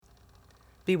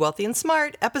Be Wealthy and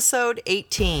Smart, episode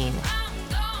 18.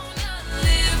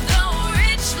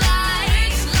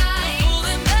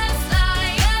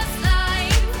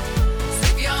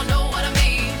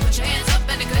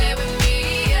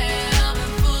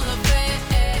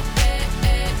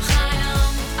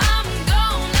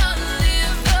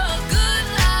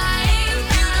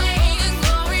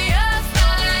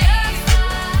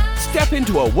 Step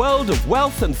into a world of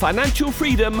wealth and financial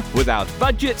freedom without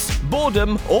budgets,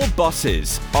 boredom, or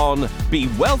bosses on Be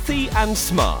Wealthy and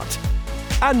Smart.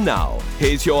 And now,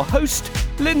 here's your host,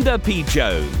 Linda P.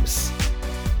 Jones.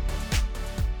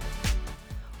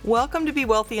 Welcome to Be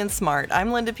Wealthy and Smart.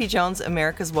 I'm Linda P. Jones,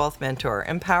 America's Wealth Mentor,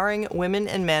 empowering women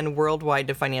and men worldwide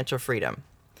to financial freedom.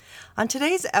 On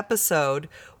today's episode,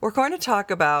 we're going to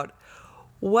talk about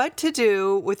what to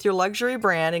do with your luxury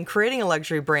brand and creating a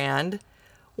luxury brand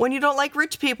when you don't like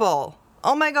rich people.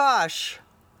 Oh my gosh,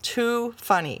 too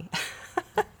funny.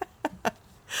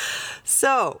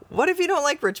 So, what if you don't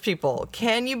like rich people?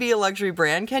 Can you be a luxury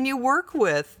brand? Can you work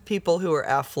with people who are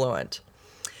affluent?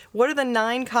 What are the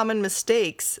 9 common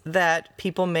mistakes that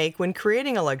people make when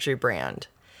creating a luxury brand?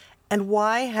 And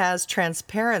why has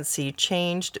transparency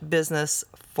changed business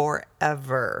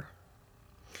forever?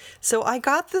 So I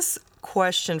got this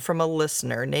question from a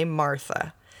listener named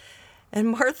Martha.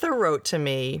 And Martha wrote to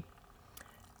me,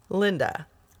 Linda,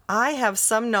 I have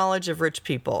some knowledge of rich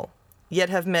people, yet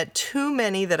have met too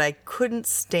many that I couldn't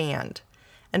stand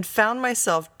and found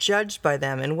myself judged by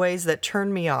them in ways that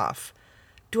turned me off.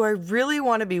 Do I really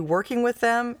want to be working with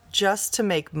them just to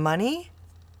make money?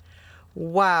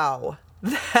 Wow,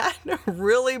 that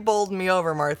really bowled me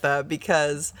over, Martha,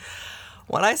 because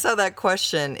when I saw that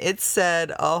question, it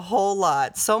said a whole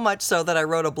lot, so much so that I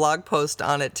wrote a blog post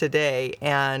on it today,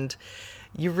 and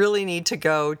you really need to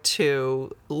go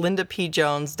to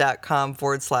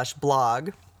lindapjones.com/blog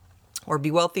or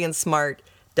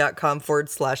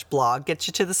bewealthyandsmart.com/blog, get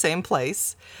you to the same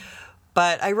place.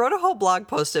 But I wrote a whole blog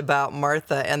post about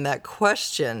Martha and that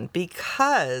question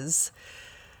because,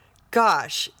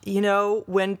 gosh,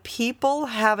 when people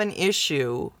have an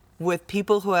issue with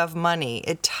people who have money,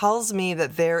 it tells me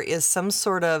that there is some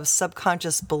sort of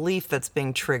subconscious belief that's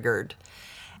being triggered.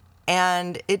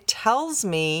 And it tells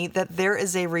me that there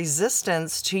is a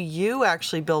resistance to you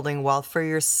actually building wealth for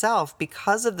yourself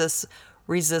because of this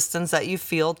resistance that you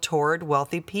feel toward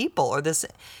wealthy people, or this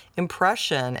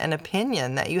impression and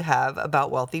opinion that you have about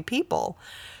wealthy people.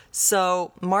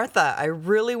 So, Martha, I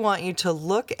really want you to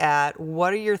look at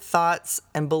what are your thoughts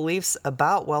and beliefs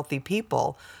about wealthy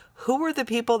people. Who were the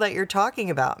people that you're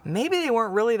talking about? Maybe they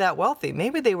weren't really that wealthy.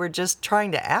 Maybe they were just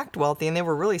trying to act wealthy and they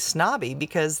were really snobby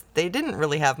because they didn't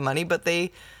really have money, but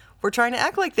they were trying to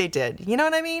act like they did. You know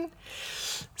what I mean?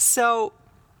 So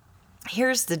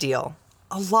here's the deal.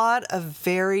 A lot of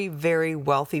very, very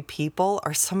wealthy people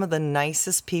are some of the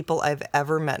nicest people I've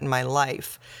ever met in my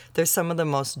life. They're some of the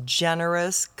most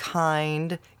generous,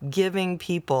 kind, giving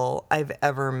people I've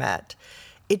ever met.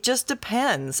 It just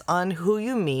depends on who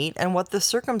you meet and what the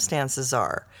circumstances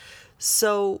are.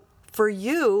 So for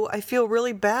you, I feel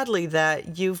really badly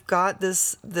that you've got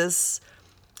this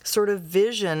sort of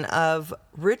vision of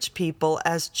rich people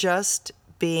as just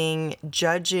being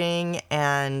judging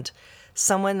and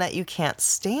someone that you can't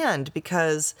stand,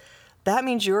 because that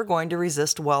means you're going to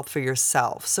resist wealth for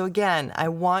yourself. So again, I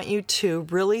want you to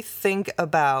really think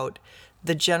about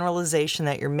the generalization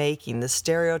that you're making, the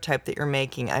stereotype that you're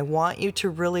making. I want you to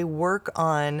really work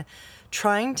on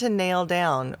trying to nail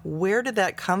down, where did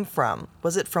that come from?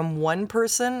 Was it from one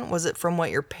person? Was it from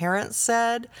what your parents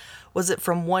said? Was it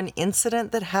from one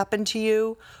incident that happened to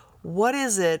you? What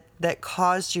is it that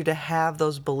caused you to have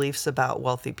those beliefs about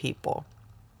wealthy people?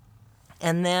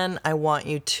 And then I want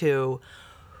you to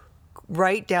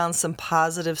write down some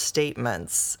positive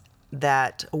statements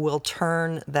that will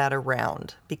turn that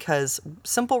around, because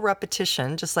simple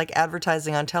repetition, just like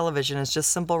advertising on television is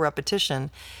just simple repetition,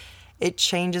 it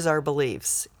changes our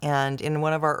beliefs. And in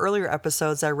one of our earlier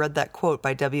episodes, I read that quote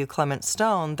by W. Clement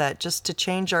Stone that just to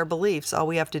change our beliefs, all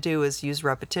we have to do is use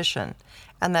repetition.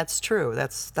 And that's true.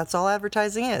 That's all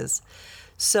advertising is.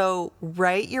 So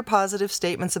write your positive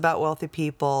statements about wealthy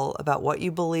people, about what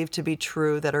you believe to be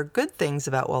true that are good things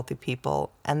about wealthy people,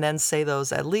 and then say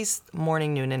those at least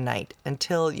morning, noon, and night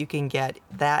until you can get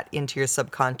that into your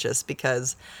subconscious,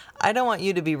 because I don't want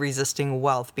you to be resisting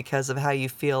wealth because of how you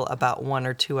feel about one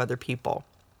or two other people.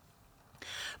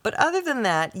 But other than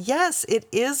that, yes, it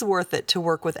is worth it to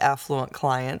work with affluent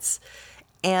clients,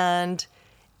 and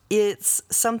it's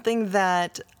something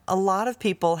that a lot of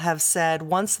people have said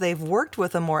once they've worked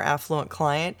with a more affluent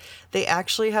client, they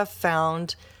actually have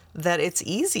found that it's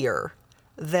easier,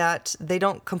 that they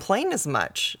don't complain as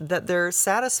much, that they're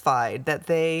satisfied, that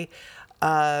they,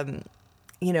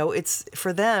 it's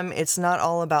for them, it's not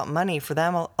all about money. For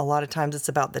them, a lot of times it's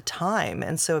about the time.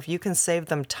 And so if you can save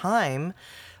them time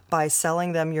by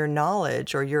selling them your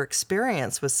knowledge or your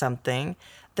experience with something,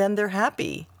 then they're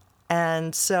happy.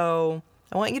 And so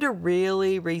I want you to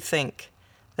really rethink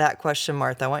that question,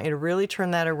 Martha. I want you to really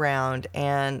turn that around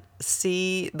and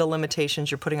see the limitations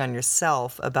you're putting on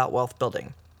yourself about wealth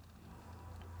building.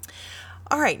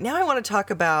 All right, now I want to talk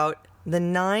about the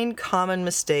 9 common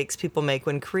mistakes people make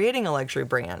when creating a luxury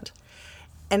brand.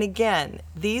 And again,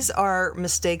 these are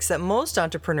mistakes that most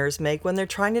entrepreneurs make when they're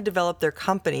trying to develop their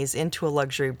companies into a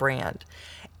luxury brand.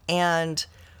 And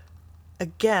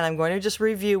again, I'm going to just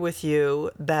review with you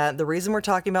that the reason we're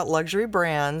talking about luxury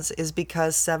brands is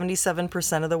because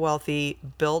 77% of the wealthy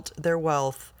built their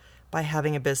wealth by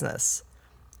having a business.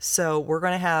 So we're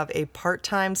going to have a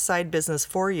part-time side business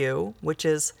for you, which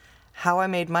is how I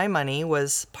made my money,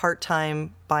 was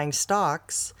part-time buying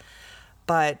stocks,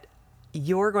 but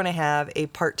you're going to have a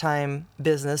part-time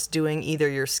business doing either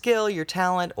your skill, your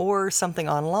talent, or something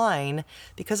online,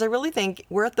 because I really think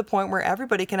we're at the point where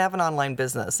everybody can have an online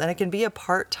business, and it can be a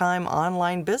part-time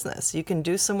online business. You can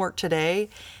do some work today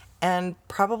and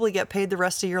probably get paid the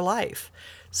rest of your life.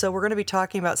 So we're going to be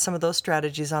talking about some of those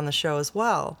strategies on the show as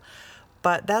well.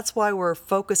 But that's why we're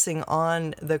focusing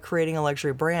on the creating a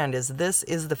luxury brand, is this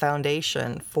is the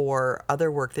foundation for other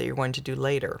work that you're going to do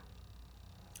later.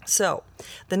 So,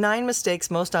 the 9 mistakes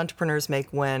most entrepreneurs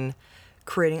make when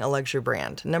creating a luxury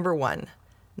brand. Number 1,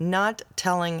 not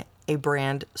telling a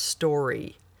brand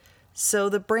story. So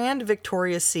the brand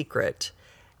Victoria's Secret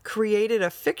created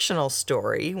a fictional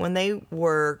story when they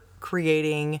were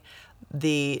creating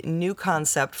the new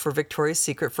concept for Victoria's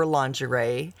Secret for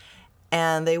lingerie.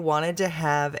 And they wanted to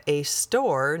have a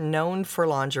store known for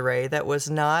lingerie that was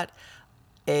not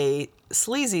a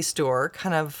sleazy store,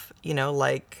 kind of,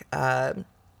 like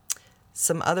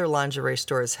some other lingerie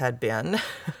stores had been.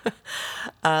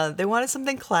 They wanted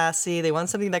something classy. They wanted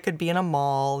something that could be in a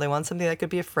mall. They wanted something that could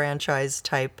be a franchise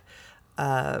type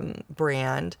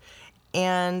brand.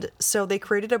 And so they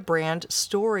created a brand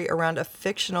story around a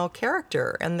fictional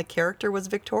character, and the character was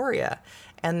Victoria.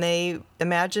 And they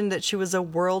imagined that she was a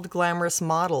world glamorous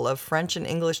model of French and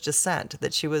English descent,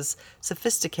 that she was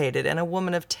sophisticated and a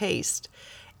woman of taste.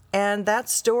 And that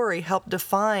story helped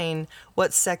define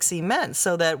what sexy meant,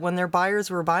 so that when their buyers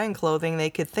were buying clothing,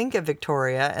 they could think of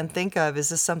Victoria and think of, is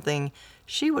this something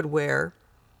she would wear?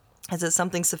 Is it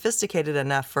something sophisticated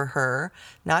enough for her,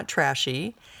 not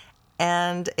trashy?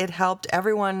 And it helped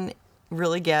everyone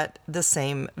really get the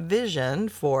same vision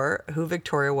for who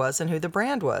Victoria was and who the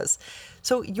brand was.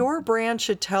 So your brand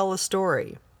should tell a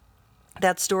story.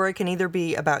 That story can either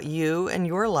be about you and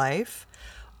your life,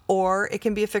 or it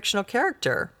can be a fictional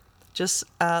character. Just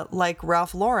like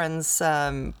Ralph Lauren's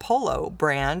polo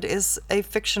brand is a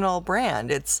fictional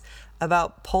brand. It's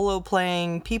about polo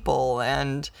playing people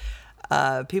and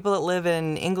people that live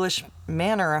in English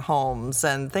manor homes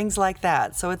and things like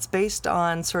that. So it's based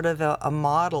on sort of a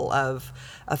model of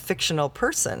a fictional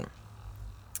person.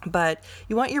 But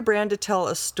you want your brand to tell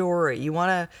a story. You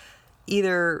want to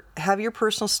either have your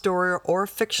personal story or a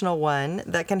fictional one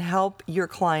that can help your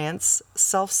clients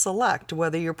self-select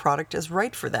whether your product is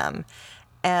right for them.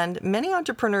 And many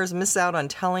entrepreneurs miss out on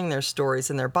telling their stories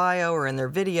in their bio or in their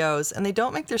videos, and they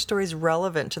don't make their stories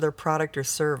relevant to their product or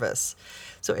service.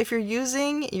 So if you're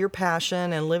using your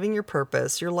passion and living your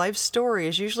purpose, your life story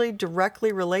is usually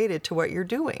directly related to what you're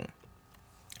doing.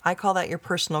 I call that your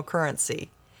personal currency.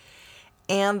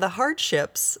 And the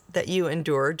hardships that you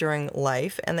endure during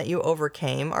life and that you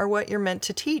overcame are what you're meant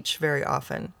to teach very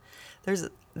often. There's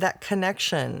that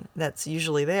connection that's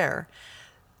usually there.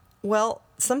 Well,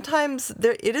 sometimes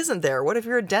it isn't there. What if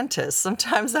you're a dentist?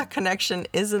 Sometimes that connection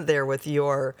isn't there with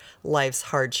your life's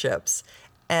hardships.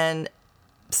 And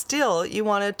still, you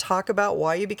want to talk about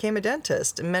why you became a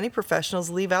dentist. Many professionals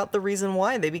leave out the reason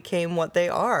why they became what they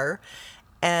are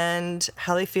and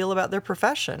how they feel about their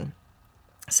profession.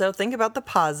 So think about the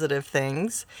positive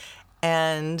things,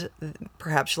 and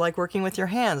perhaps you like working with your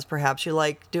hands. Perhaps you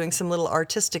like doing some little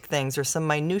artistic things or some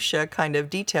minutia kind of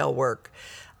detail work.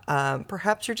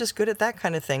 Perhaps you're just good at that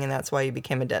kind of thing, and that's why you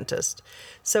became a dentist.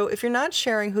 So if you're not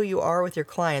sharing who you are with your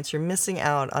clients, you're missing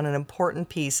out on an important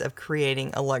piece of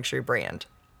creating a luxury brand.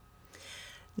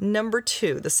 Number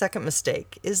 2, the second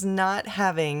mistake, is not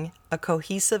having a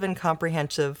cohesive and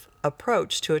comprehensive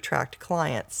approach to attract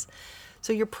clients.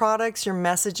 So your products, your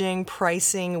messaging,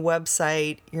 pricing,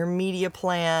 website, your media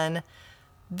plan,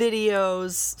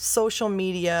 videos, social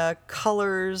media,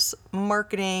 colors,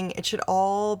 marketing, it should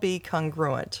all be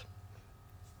congruent.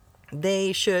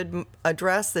 They should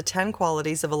address the 10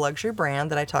 qualities of a luxury brand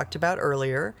that I talked about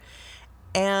earlier.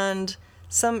 And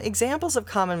some examples of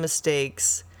common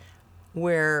mistakes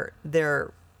where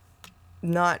they're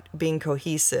not being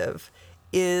cohesive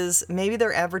is maybe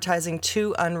they're advertising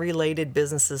two unrelated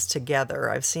businesses together.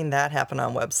 I've seen that happen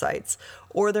on websites.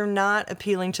 Or they're not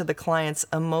appealing to the client's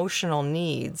emotional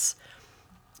needs,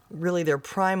 really their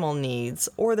primal needs,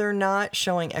 or they're not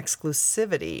showing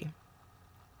exclusivity.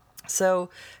 So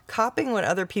copying what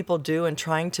other people do and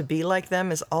trying to be like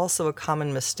them is also a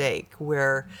common mistake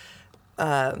where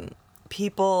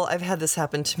I've had this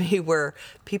happen to me where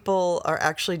people are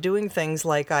actually doing things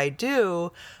like I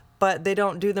do, but they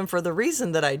don't do them for the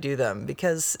reason that I do them,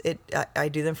 because I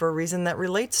do them for a reason that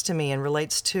relates to me and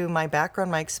relates to my background,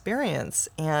 my experience.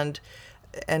 And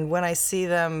when I see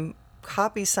them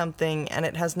copy something and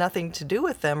it has nothing to do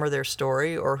with them or their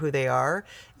story or who they are,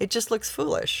 it just looks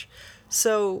foolish.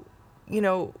 So, you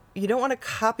don't want to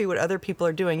copy what other people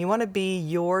are doing. You want to be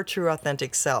your true,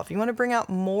 authentic self. You want to bring out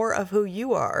more of who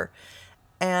you are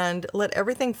and let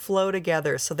everything flow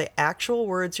together. So the actual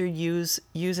words you're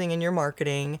using in your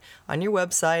marketing, on your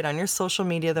website, on your social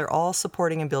media, they're all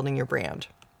supporting and building your brand.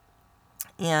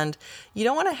 And you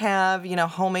don't want to have,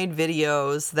 homemade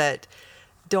videos that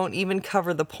don't even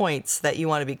cover the points that you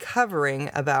want to be covering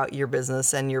about your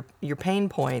business and your pain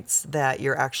points that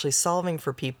you're actually solving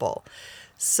for people.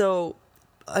 So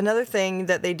another thing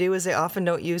that they do is they often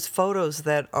don't use photos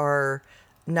that are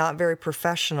not very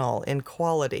professional in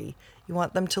quality. You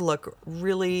want them to look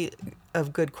really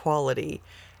of good quality.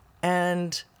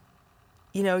 And,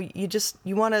 you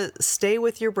want to stay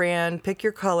with your brand, pick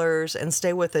your colors, and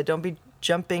stay with it. Don't be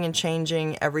jumping and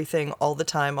changing everything all the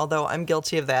time, although I'm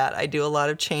guilty of that. I do a lot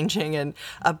of changing and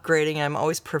upgrading. I'm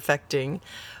always perfecting.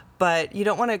 But you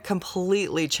don't want to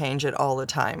completely change it all the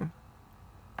time.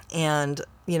 And,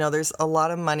 there's a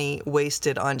lot of money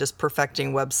wasted on just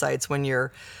perfecting websites when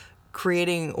you're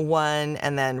creating one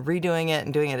and then redoing it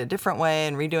and doing it a different way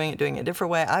and redoing it, doing it a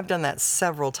different way. I've done that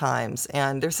several times,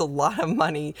 and there's a lot of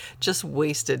money just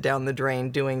wasted down the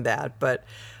drain doing that. But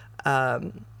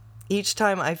each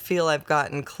time I feel I've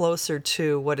gotten closer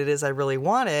to what it is I really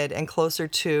wanted and closer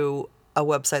to a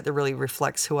website that really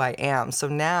reflects who I am. So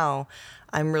now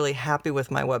I'm really happy with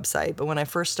my website. But when I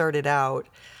first started out,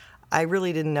 I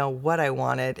really didn't know what I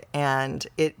wanted, and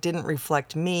it didn't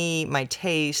reflect me, my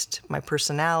taste, my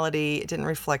personality. It didn't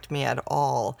reflect me at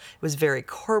all. It was very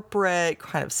corporate,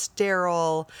 kind of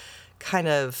sterile, kind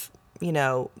of,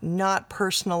 not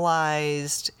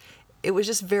personalized. It was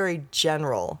just very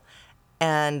general.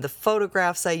 And the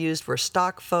photographs I used were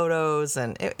stock photos,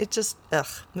 and it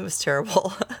was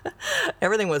terrible.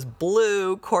 Everything was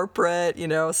blue, corporate,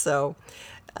 so...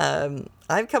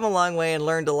 I've come a long way and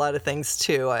learned a lot of things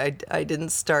too. I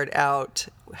didn't start out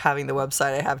having the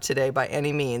website I have today by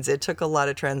any means. It took a lot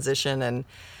of transition and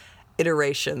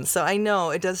iteration. So I know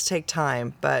it does take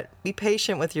time, but be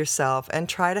patient with yourself and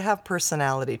try to have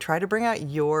personality. Try to bring out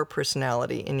your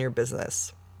personality in your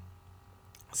business.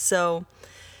 So,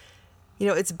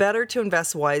 it's better to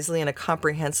invest wisely in a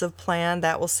comprehensive plan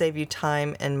that will save you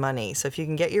time and money. So if you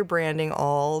can get your branding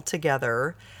all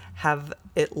together, have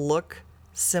it look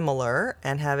similar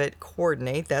and have it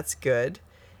coordinate, that's good.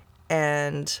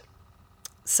 And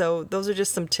so those are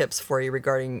just some tips for you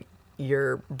regarding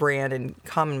your brand and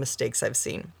common mistakes I've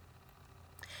seen.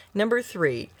 Number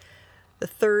 3, the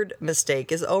third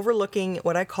mistake is overlooking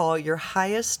what I call your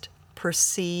highest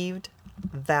perceived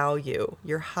value.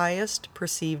 Your highest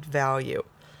perceived value.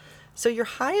 So your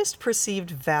highest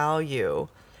perceived value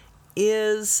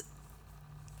is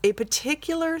a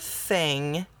particular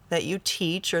thing that you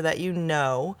teach or that you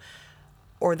know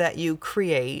or that you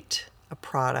create, a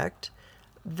product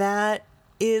that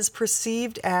is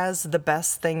perceived as the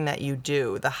best thing that you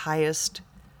do, the highest,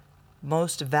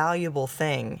 most valuable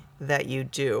thing that you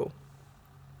do.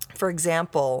 For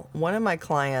example, one of my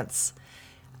clients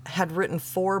had written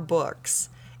 4 books,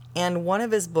 and one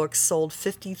of his books sold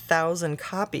 50,000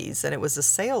 copies, and it was a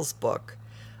sales book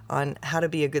on how to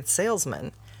be a good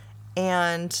salesman.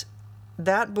 And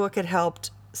that book had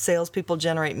helped salespeople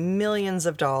generate millions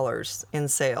of dollars in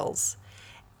sales.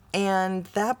 And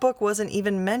that book wasn't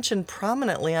even mentioned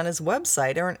prominently on his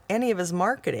website or in any of his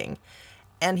marketing.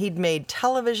 And he'd made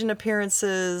television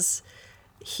appearances.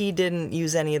 He didn't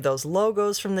use any of those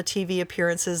logos from the TV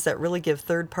appearances that really give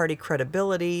third-party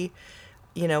credibility.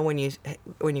 When you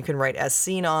can write as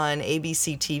seen on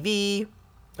ABC TV,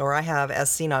 or I have as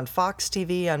seen on Fox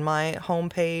TV on my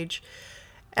homepage.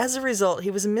 As a result,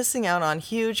 he was missing out on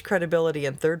huge credibility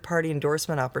and third-party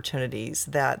endorsement opportunities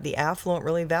that the affluent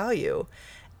really value.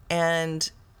 And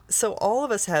So all of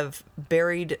us have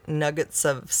buried nuggets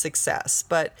of success,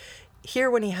 but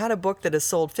here, when he had a book that has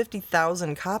sold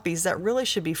 50,000 copies, that really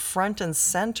should be front and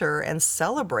center and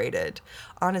celebrated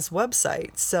on his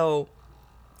website. So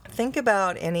think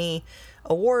about any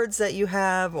awards that you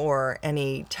have, or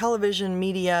any television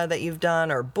media that you've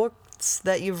done, or books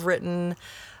that you've written.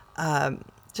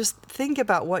 Just think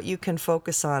about what you can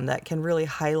focus on that can really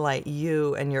highlight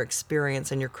you and your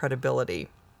experience and your credibility.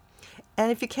 And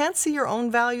if you can't see your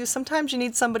own value, sometimes you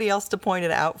need somebody else to point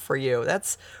it out for you.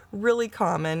 That's really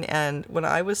common. And when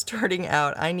I was starting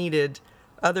out, I needed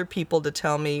other people to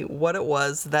tell me what it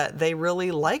was that they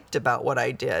really liked about what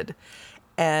I did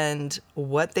and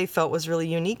what they felt was really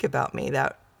unique about me.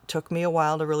 That took me a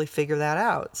while to really figure that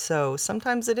out. So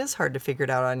sometimes it is hard to figure it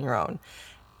out on your own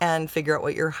and figure out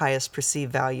what your highest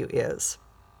perceived value is.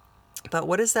 But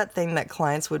what is that thing that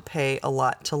clients would pay a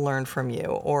lot to learn from you?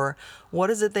 Or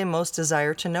what is it they most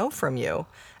desire to know from you?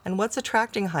 And what's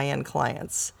attracting high-end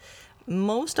clients?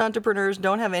 Most entrepreneurs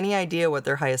don't have any idea what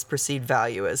their highest perceived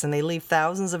value is, and they leave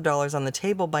thousands of dollars on the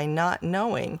table by not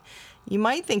knowing. You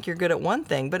might think you're good at one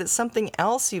thing, but it's something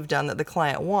else you've done that the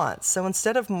client wants. So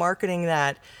instead of marketing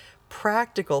that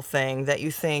practical thing that you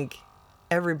think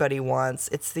everybody wants,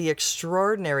 it's the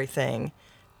extraordinary thing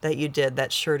that you did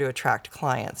that's sure to attract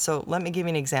clients. So let me give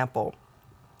you an example.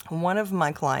 One of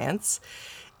my clients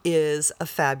is a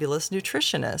fabulous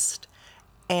nutritionist,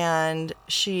 and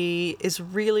she is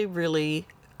really, really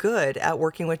good at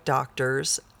working with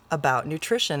doctors about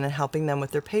nutrition and helping them with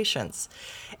their patients.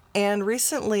 And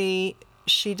recently,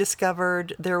 she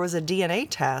discovered there was a DNA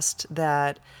test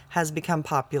that has become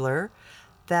popular,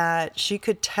 that she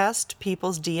could test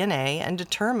people's DNA and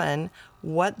determine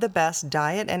what the best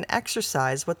diet and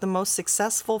exercise, what the most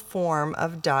successful form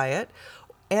of diet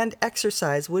and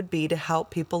exercise would be to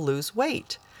help people lose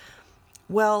weight.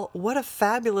 Well, what a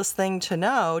fabulous thing to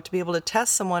know, to be able to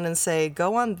test someone and say,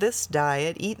 go on this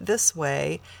diet, eat this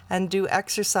way, and do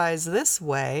exercise this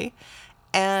way,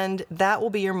 and that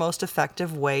will be your most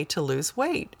effective way to lose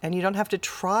weight. And you don't have to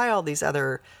try all these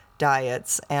other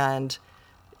diets and,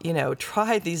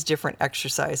 try these different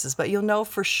exercises, but you'll know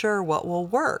for sure what will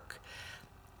work.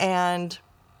 And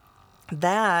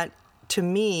that, to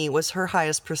me, was her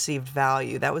highest perceived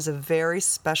value. That was a very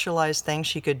specialized thing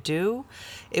she could do.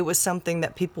 It was something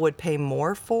that people would pay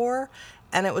more for,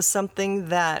 and it was something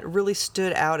that really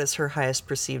stood out as her highest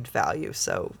perceived value.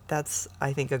 So that's,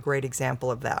 I think, a great example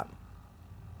of that.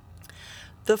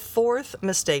 The fourth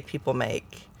mistake people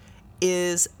make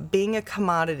is being a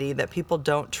commodity that people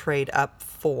don't trade up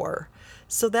for.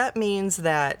 So that means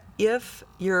that if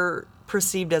you're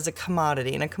perceived as a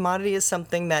commodity, and a commodity is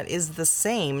something that is the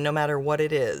same no matter what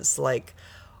it is, like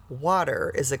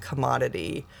water is a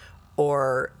commodity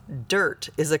or dirt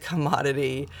is a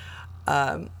commodity.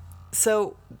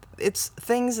 So it's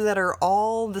things that are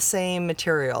all the same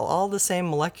material, all the same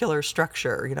molecular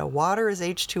structure. Water is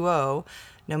H2O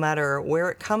no matter where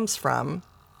it comes from,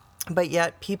 but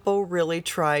yet people really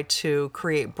try to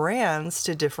create brands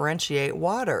to differentiate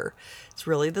water. It's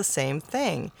really the same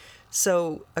thing.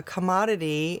 So a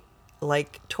commodity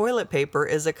like toilet paper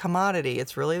is a commodity.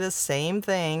 It's really the same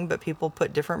thing, but people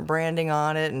put different branding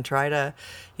on it and try to,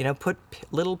 put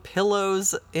little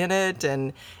pillows in it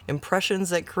and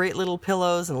impressions that create little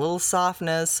pillows and little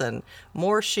softness and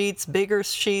more sheets, bigger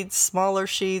sheets, smaller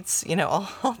sheets,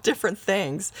 all different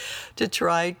things to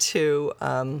try to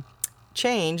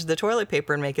change the toilet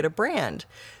paper and make it a brand.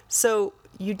 So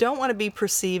you don't want to be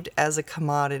perceived as a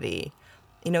commodity.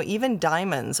 Even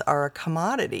diamonds are a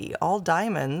commodity. All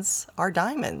diamonds are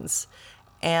diamonds.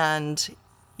 And,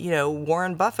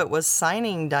 Warren Buffett was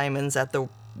signing diamonds at the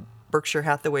Berkshire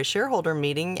Hathaway shareholder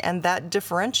meeting, and that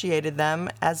differentiated them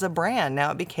as a brand.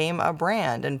 Now it became a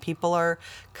brand, and people are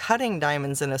cutting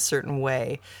diamonds in a certain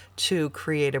way to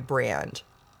create a brand.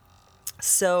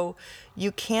 So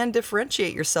you can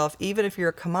differentiate yourself even if you're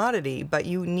a commodity, but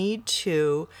you need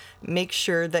to make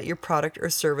sure that your product or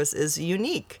service is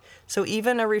unique. So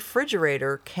even a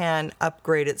refrigerator can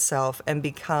upgrade itself and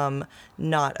become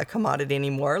not a commodity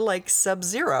anymore, like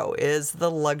Sub-Zero is the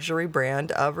luxury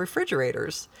brand of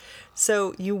refrigerators.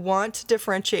 So you want to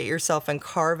differentiate yourself and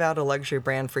carve out a luxury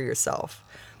brand for yourself,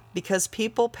 because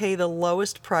people pay the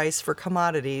lowest price for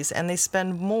commodities and they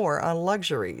spend more on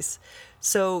luxuries.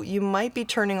 So you might be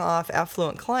turning off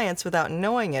affluent clients without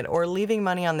knowing it, or leaving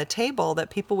money on the table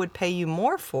that people would pay you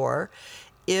more for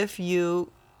if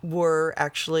you were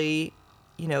actually,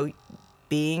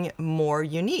 being more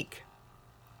unique.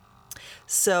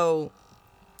 So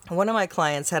One of my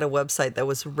clients had a website that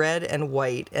was red and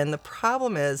white, and the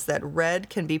problem is that red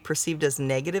can be perceived as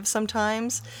negative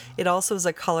sometimes. It also is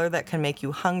a color that can make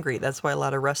you hungry. That's why a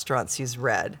lot of restaurants use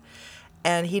red.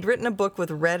 And he'd written a book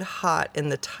with red hot in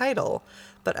the title,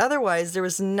 but otherwise there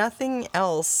was nothing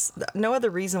else, no other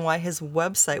reason why his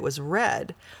website was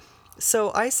red.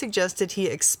 So I suggested he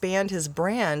expand his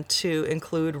brand to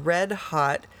include red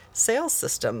hot sales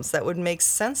systems that would make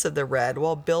sense of the red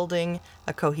while building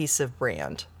a cohesive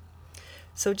brand.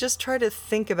 So just try to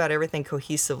think about everything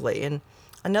cohesively. And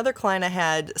another client I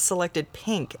had selected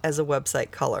pink as a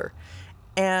website color.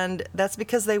 And that's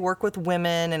because they work with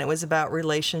women and it was about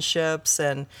relationships.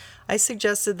 And I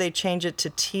suggested they change it to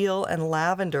teal and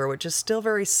lavender, which is still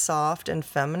very soft and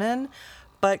feminine,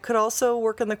 but could also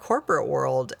work in the corporate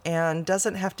world and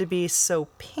doesn't have to be so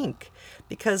pink,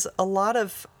 because a lot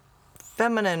of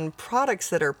feminine products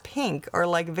that are pink are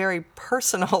like very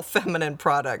personal feminine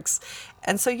products.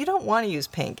 And so you don't want to use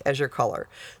pink as your color.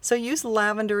 So use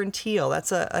lavender and teal.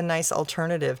 That's a nice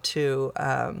alternative to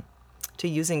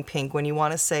using pink when you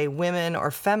want to say women or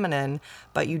feminine,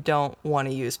 but you don't want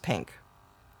to use pink.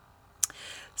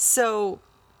 So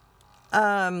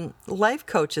life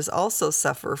coaches also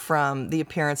suffer from the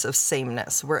appearance of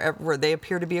sameness, where they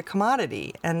appear to be a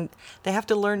commodity, and they have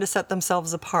to learn to set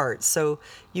themselves apart. So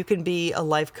you can be a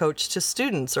life coach to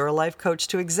students or a life coach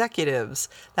to executives.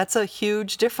 That's a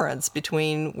huge difference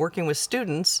between working with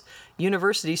students,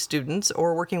 university students,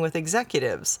 or working with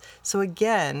executives. So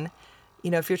again,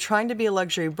 if you're trying to be a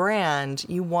luxury brand,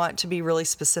 you want to be really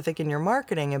specific in your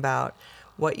marketing about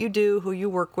what you do, who you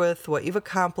work with, what you've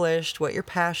accomplished, what your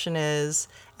passion is,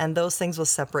 and those things will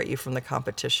separate you from the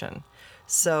competition.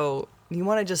 So you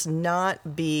want to just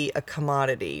not be a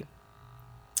commodity.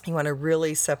 You want to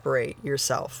really separate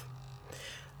yourself.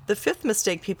 The fifth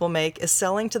mistake people make is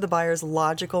selling to the buyer's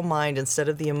logical mind instead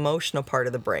of the emotional part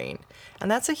of the brain.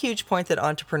 And that's a huge point that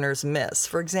entrepreneurs miss.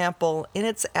 For example, in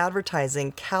its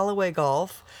advertising, Callaway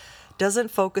Golf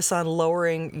doesn't focus on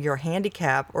lowering your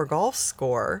handicap or golf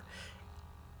score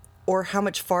or how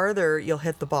much farther you'll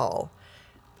hit the ball.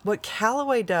 What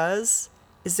Callaway does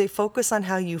is they focus on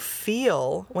how you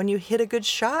feel when you hit a good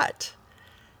shot.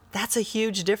 That's a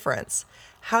huge difference.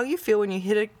 How you feel when you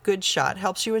hit a good shot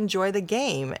helps you enjoy the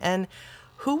game. And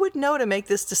who would know to make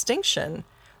this distinction?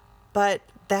 But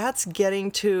that's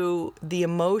getting to the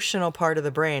emotional part of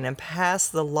the brain and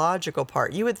past the logical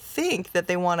part. You would think that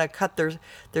they want to cut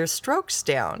their strokes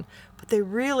down, but they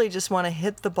really just want to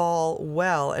hit the ball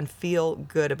well and feel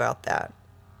good about that.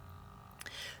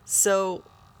 So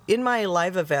in my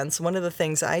live events, one of the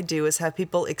things I do is have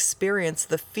people experience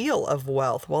the feel of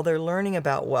wealth while they're learning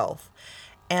about wealth.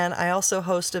 And I also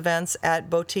host events at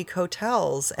boutique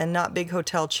hotels and not big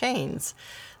hotel chains.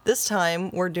 This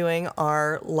time we're doing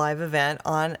our live event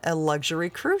on a luxury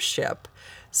cruise ship.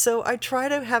 So I try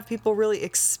to have people really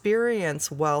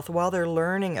experience wealth while they're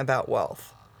learning about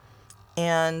wealth.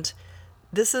 And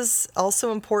this is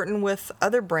also important with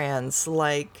other brands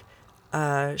like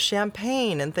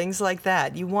champagne and things like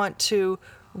that. You want to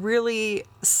really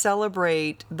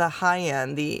celebrate the high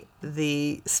end,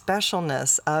 the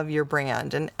specialness of your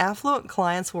brand. And affluent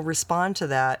clients will respond to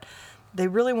that. They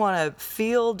really want to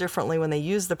feel differently when they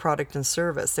use the product and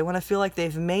service. They want to feel like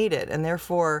they've made it, and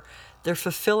therefore they're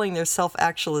fulfilling their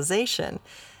self-actualization.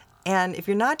 And if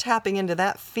you're not tapping into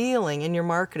that feeling in your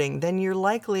marketing, then you're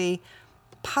likely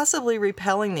possibly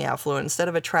repelling the affluent instead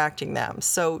of attracting them.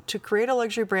 So to create a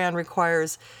luxury brand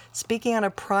requires speaking on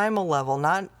a primal level,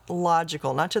 not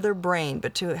logical, not to their brain,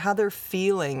 but to how they're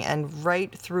feeling and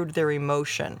right through their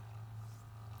emotion.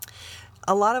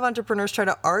 A lot of entrepreneurs try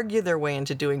to argue their way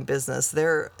into doing business.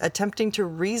 They're attempting to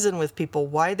reason with people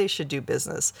why they should do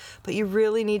business. But you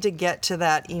really need to get to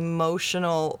that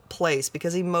emotional place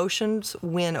because emotions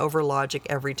win over logic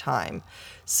every time.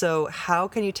 So how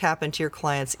can you tap into your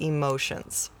clients'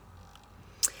 emotions?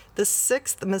 The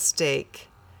sixth mistake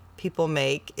people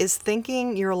make is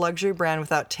thinking you're a luxury brand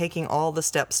without taking all the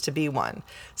steps to be one.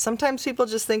 Sometimes people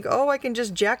just think, oh, I can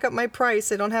just jack up my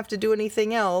price. I don't have to do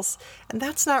anything else. And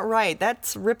that's not right.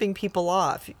 That's ripping people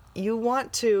off. You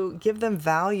want to give them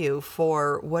value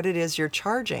for what it is you're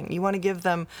charging. You want to give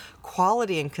them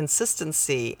quality and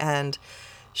consistency and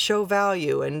show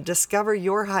value and discover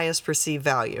your highest perceived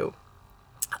value.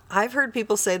 I've heard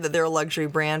people say that they're a luxury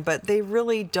brand, but they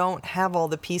really don't have all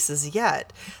the pieces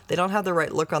yet. They don't have the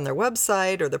right look on their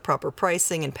website or the proper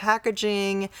pricing and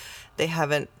packaging. They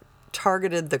haven't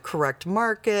targeted the correct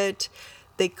market.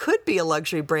 They could be a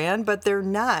luxury brand, but they're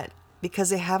not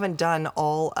because they haven't done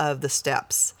all of the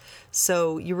steps.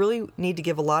 So you really need to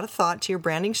give a lot of thought to your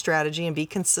branding strategy and be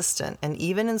consistent. And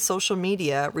even in social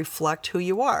media, reflect who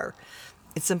you are.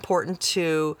 It's important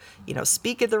to,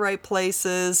 speak at the right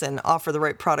places and offer the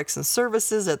right products and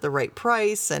services at the right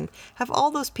price and have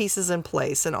all those pieces in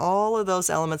place. And all of those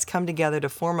elements come together to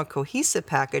form a cohesive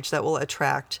package that will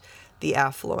attract the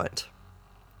affluent.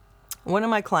 One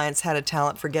of my clients had a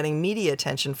talent for getting media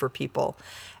attention for people,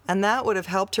 and that would have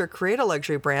helped her create a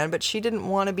luxury brand, but she didn't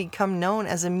want to become known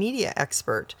as a media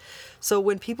expert. So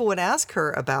when people would ask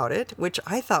her about it, which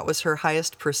I thought was her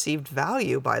highest perceived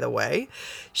value, by the way,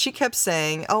 she kept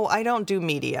saying, "Oh, I don't do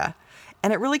media."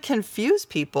 And it really confused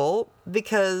people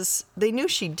because they knew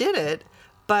she did it,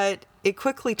 but it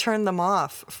quickly turned them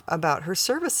off about her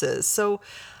services. So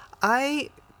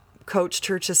I coached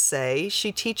her to say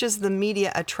she teaches the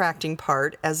media attracting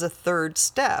part as a third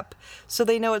step, so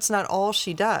they know it's not all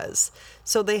she does.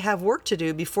 So they have work to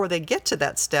do before they get to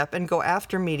that step and go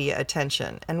after media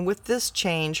attention. And with this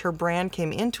change, her brand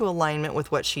came into alignment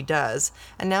with what she does,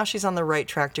 and now she's on the right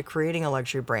track to creating a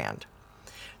luxury brand.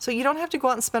 So you don't have to go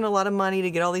out and spend a lot of money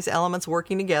to get all these elements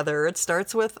working together. It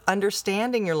starts with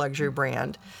understanding your luxury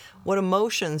brand, what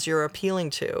emotions you're appealing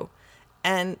to,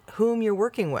 and whom you're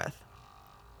working with.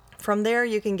 From there,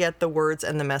 you can get the words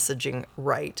and the messaging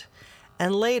right.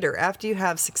 And later, after you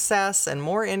have success and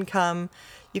more income,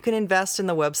 you can invest in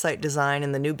the website design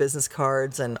and the new business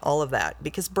cards and all of that,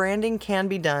 because branding can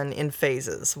be done in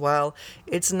phases. While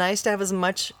it's nice to have as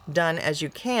much done as you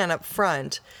can up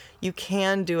front, you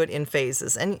can do it in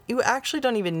phases. And you actually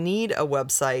don't even need a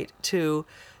website to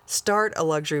start a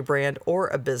luxury brand or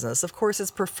a business. Of course, it's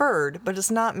preferred, but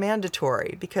it's not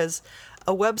mandatory, because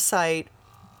a website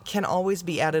can always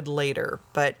be added later.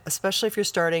 But especially if you're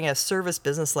starting a service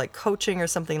business like coaching or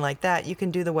something like that, you can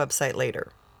do the website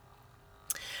later.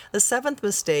 The seventh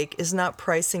mistake is not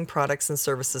pricing products and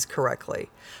services correctly.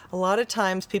 A lot of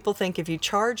times people think if you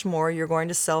charge more, you're going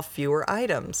to sell fewer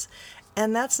items.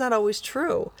 And that's not always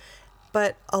true.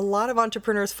 But a lot of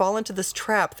entrepreneurs fall into this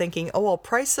trap thinking, oh, I'll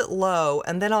price it low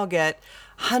and then I'll get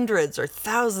hundreds or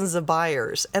thousands of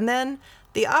buyers. And then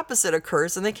the opposite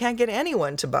occurs and they can't get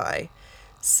anyone to buy.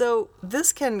 So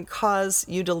this can cause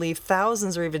you to leave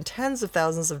thousands or even tens of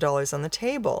thousands of dollars on the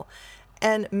table.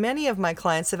 And many of my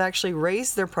clients have actually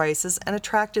raised their prices and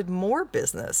attracted more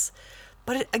business.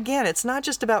 But again, it's not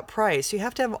just about price. You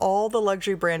have to have all the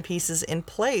luxury brand pieces in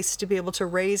place to be able to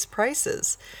raise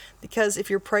prices. Because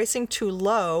if you're pricing too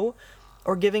low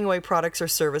or giving away products or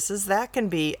services, that can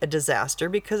be a disaster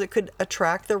because it could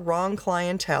attract the wrong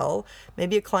clientele,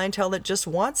 maybe a clientele that just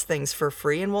wants things for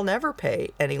free and will never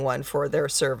pay anyone for their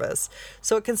service.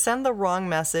 So it can send the wrong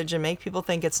message and make people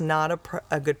think it's not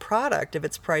a good product if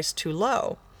it's priced too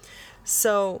low.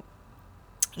 So,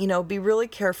 be really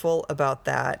careful about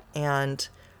that. And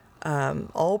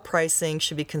all pricing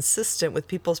should be consistent with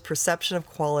people's perception of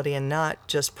quality and not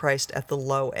just priced at the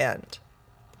low end.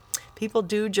 People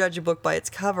do judge a book by its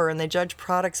cover and they judge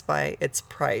products by its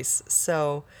price.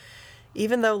 So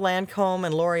even though Lancome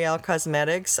and L'Oreal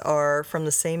Cosmetics are from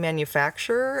the same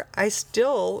manufacturer, I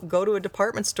still go to a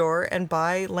department store and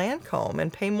buy Lancome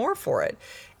and pay more for it.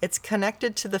 It's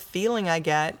connected to the feeling I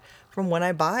get from when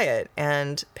I buy it,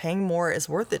 and paying more is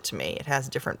worth it to me. It has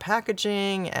different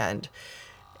packaging and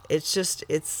it's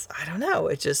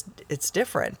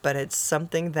different, but it's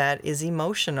something that is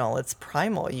emotional. It's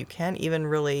primal. You can't even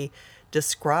really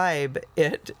describe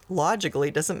it logically.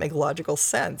 It doesn't make logical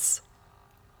sense.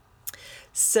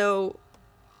 So,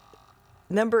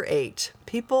 number 8,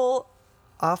 people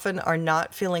often are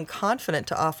not feeling confident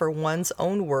to offer one's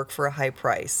own work for a high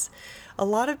price. A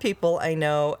lot of people I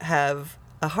know have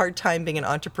a hard time being an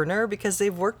entrepreneur because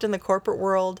they've worked in the corporate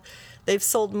world. They've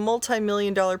sold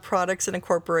multi-million-dollar products in a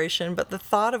corporation, but the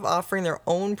thought of offering their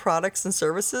own products and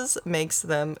services makes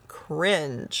them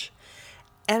cringe.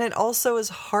 And it also is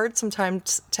hard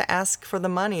sometimes to ask for the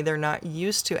money. They're not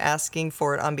used to asking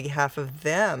for it on behalf of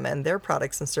them and their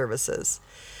products and services.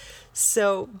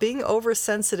 So being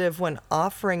oversensitive when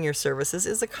offering your services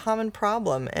is a common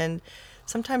problem, and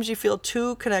sometimes you feel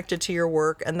too connected to your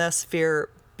work and thus fear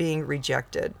being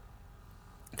rejected.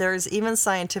 There's even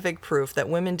scientific proof that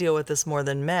women deal with this more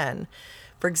than men.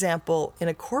 For example, in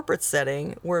a corporate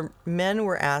setting where men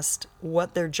were asked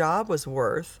what their job was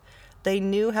worth, they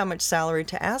knew how much salary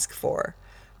to ask for.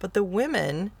 But the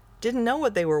women didn't know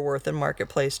what they were worth in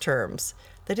marketplace terms.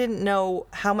 They didn't know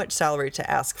how much salary to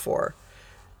ask for,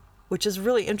 which is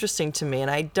really interesting to me.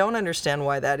 And I don't understand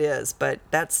why that is, but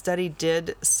that study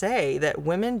did say that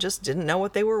women just didn't know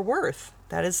what they were worth.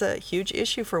 That is a huge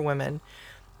issue for women.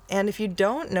 And if you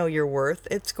don't know your worth,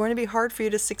 it's going to be hard for you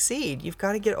to succeed. You've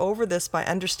got to get over this by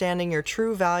understanding your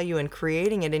true value and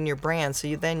creating it in your brand so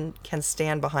you then can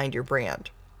stand behind your brand.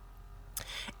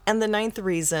 And the ninth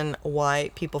reason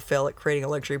why people fail at creating a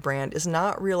luxury brand is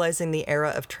not realizing the era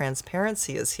of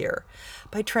transparency is here.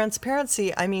 By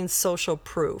transparency, I mean social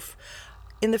proof.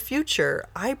 In the future,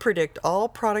 I predict all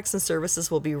products and services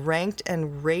will be ranked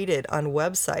and rated on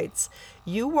websites.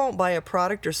 You won't buy a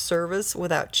product or service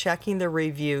without checking the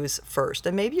reviews first.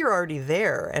 And maybe you're already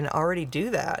there and already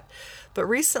do that. But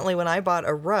recently, when I bought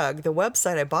a rug, the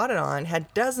website I bought it on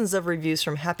had dozens of reviews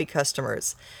from happy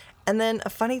customers. And then a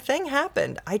funny thing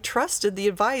happened. I trusted the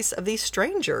advice of these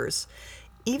strangers.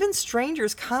 Even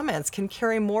strangers' comments can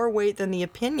carry more weight than the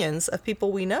opinions of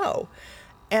people we know.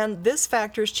 And this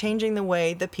factor is changing the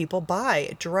way that people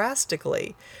buy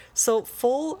drastically. So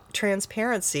full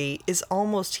transparency is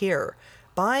almost here.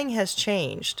 Buying has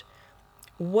changed.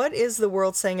 What is the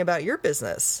world saying about your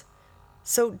business?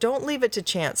 So don't leave it to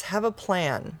chance. Have a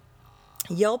plan.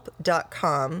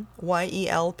 Yelp.com,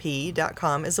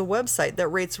 YELP.com, is a website that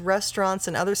rates restaurants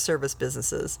and other service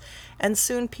businesses. And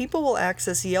soon people will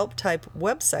access Yelp-type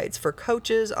websites for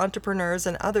coaches, entrepreneurs,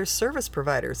 and other service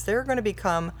providers. They're going to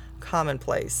become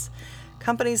commonplace.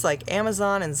 Companies like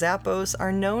Amazon and Zappos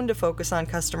are known to focus on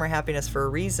customer happiness for a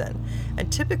reason.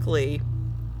 And typically,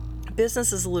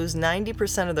 businesses lose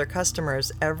 90% of their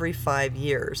customers every 5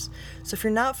 years. So if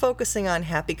you're not focusing on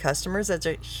happy customers, that's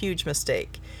a huge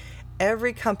mistake.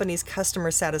 Every company's customer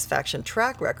satisfaction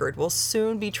track record will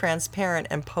soon be transparent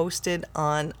and posted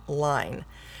online.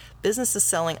 Businesses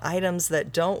selling items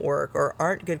that don't work or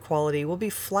aren't good quality will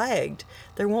be flagged.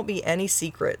 There won't be any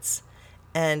secrets.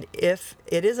 And if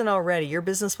it isn't already, your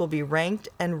business will be ranked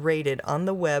and rated on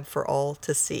the web for all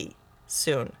to see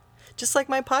soon. Just like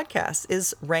my podcast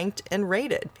is ranked and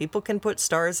rated. People can put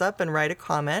stars up and write a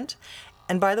comment.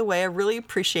 And by the way, I really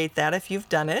appreciate that if you've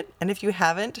done it. And if you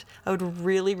haven't, I would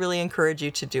really, really encourage you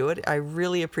to do it. I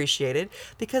really appreciate it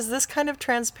because this kind of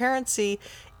transparency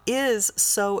is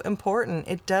so important.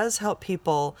 It does help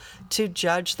people to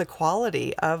judge the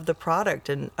quality of the product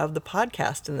and of the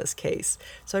podcast in this case.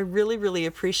 So I really, really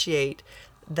appreciate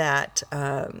that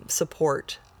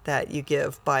support that you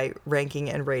give by ranking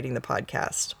and rating the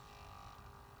podcast.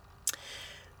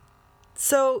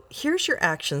 So here's your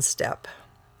action step.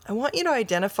 I want you to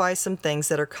identify some things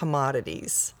that are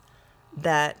commodities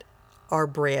that are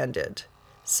branded.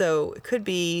 So it could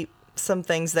be some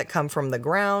things that come from the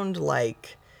ground,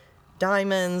 like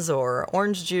diamonds or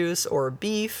orange juice or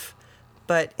beef,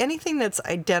 but anything that's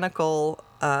identical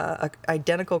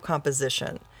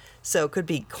composition. So it could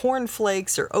be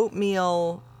cornflakes or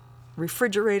oatmeal,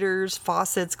 refrigerators,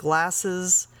 faucets,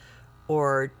 glasses,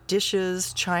 or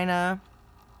dishes, china.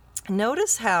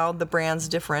 Notice how the brands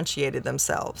differentiated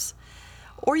themselves.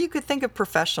 Or you could think of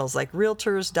professionals like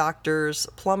realtors, doctors,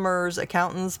 plumbers,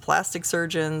 accountants, plastic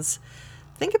surgeons.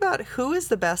 Think about who is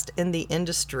the best in the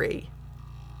industry.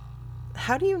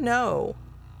 How do you know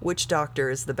which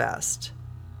doctor is the best?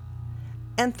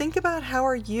 And think about how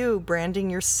are you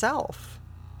branding yourself?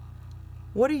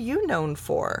 What are you known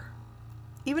for?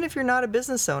 Even if you're not a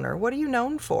business owner, what are you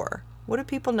known for? What do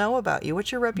people know about you?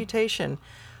 What's your reputation?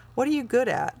 What are you good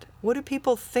at? What do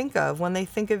people think of when they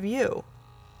think of you?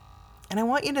 And I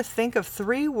want you to think of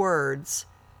 3 words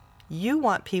you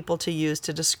want people to use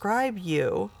to describe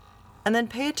you, and then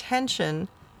pay attention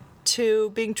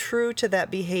to being true to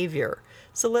that behavior.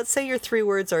 So let's say your 3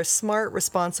 words are smart,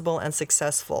 responsible, and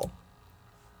successful.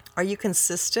 Are you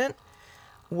consistent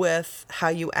with how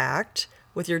you act,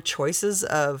 with your choices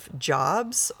of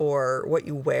jobs or what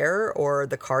you wear or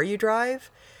the car you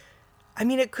drive? I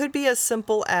mean, it could be as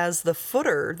simple as the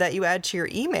footer that you add to your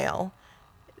email.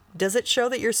 Does it show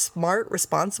that you're smart,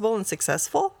 responsible, and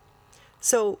successful?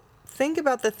 So think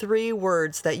about the 3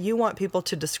 words that you want people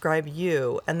to describe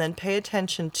you, and then pay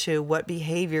attention to what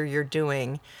behavior you're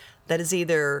doing that is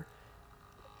either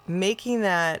making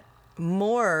that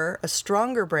more a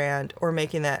stronger brand or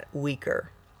making that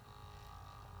weaker.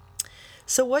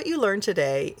 So what you learned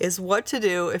today is what to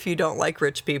do if you don't like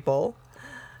rich people,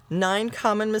 9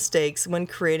 common mistakes when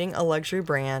creating a luxury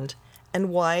brand, and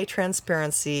why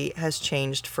transparency has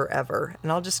changed forever.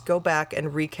 And I'll just go back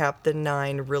and recap the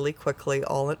 9 really quickly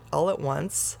all at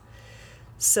once.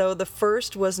 So the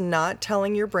first was not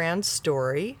telling your brand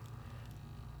story.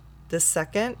 The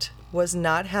second was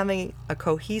not having a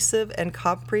cohesive and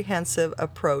comprehensive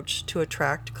approach to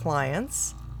attract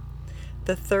clients.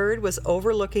 The third was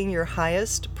overlooking your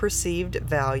highest perceived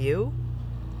value.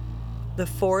 The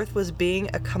fourth was being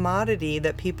a commodity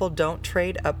that people don't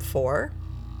trade up for.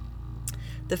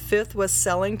 The fifth was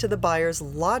selling to the buyer's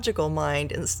logical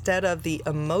mind instead of the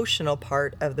emotional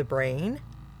part of the brain.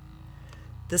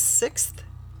 The sixth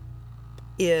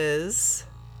is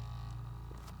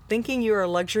thinking you are a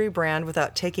luxury brand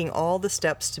without taking all the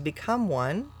steps to become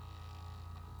one.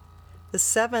 The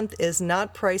 7th is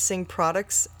not pricing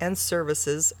products and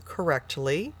services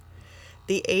correctly.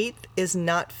 The 8th is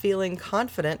not feeling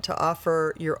confident to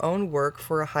offer your own work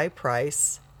for a high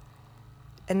price.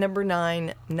 And number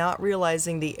 9, not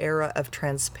realizing the era of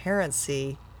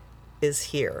transparency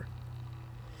is here.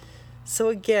 So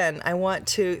again, I want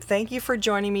to thank you for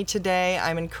joining me today.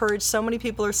 I'm encouraged so many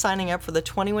people are signing up for the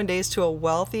 21 Days to a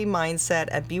Wealthy Mindset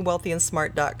at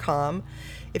BeWealthyAndSmart.com.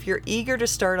 If you're eager to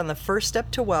start on the first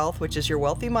step to wealth, which is your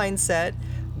wealthy mindset,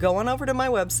 go on over to my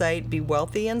website,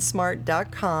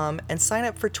 BeWealthyAndSmart.com, and sign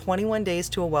up for 21 Days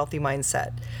to a Wealthy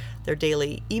Mindset. They're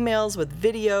daily emails with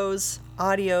videos,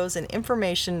 audios, and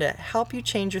information to help you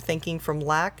change your thinking from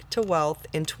lack to wealth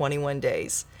in 21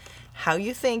 days. How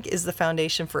you think is the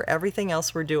foundation for everything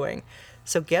else we're doing.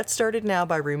 So get started now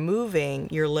by removing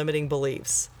your limiting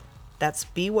beliefs. That's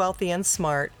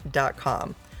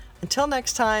BeWealthyAndSmart.com. Until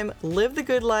next time, live the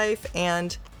good life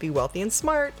and be wealthy and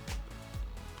smart.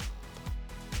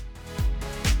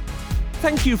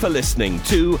 Thank you for listening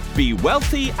to Be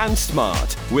Wealthy and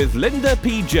Smart with Linda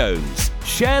P. Jones.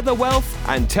 Share the wealth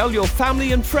and tell your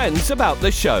family and friends about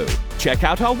the show. Check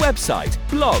out our website,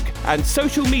 blog, and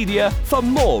social media for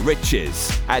more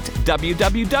riches at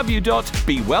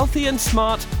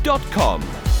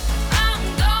www.bewealthyandsmart.com.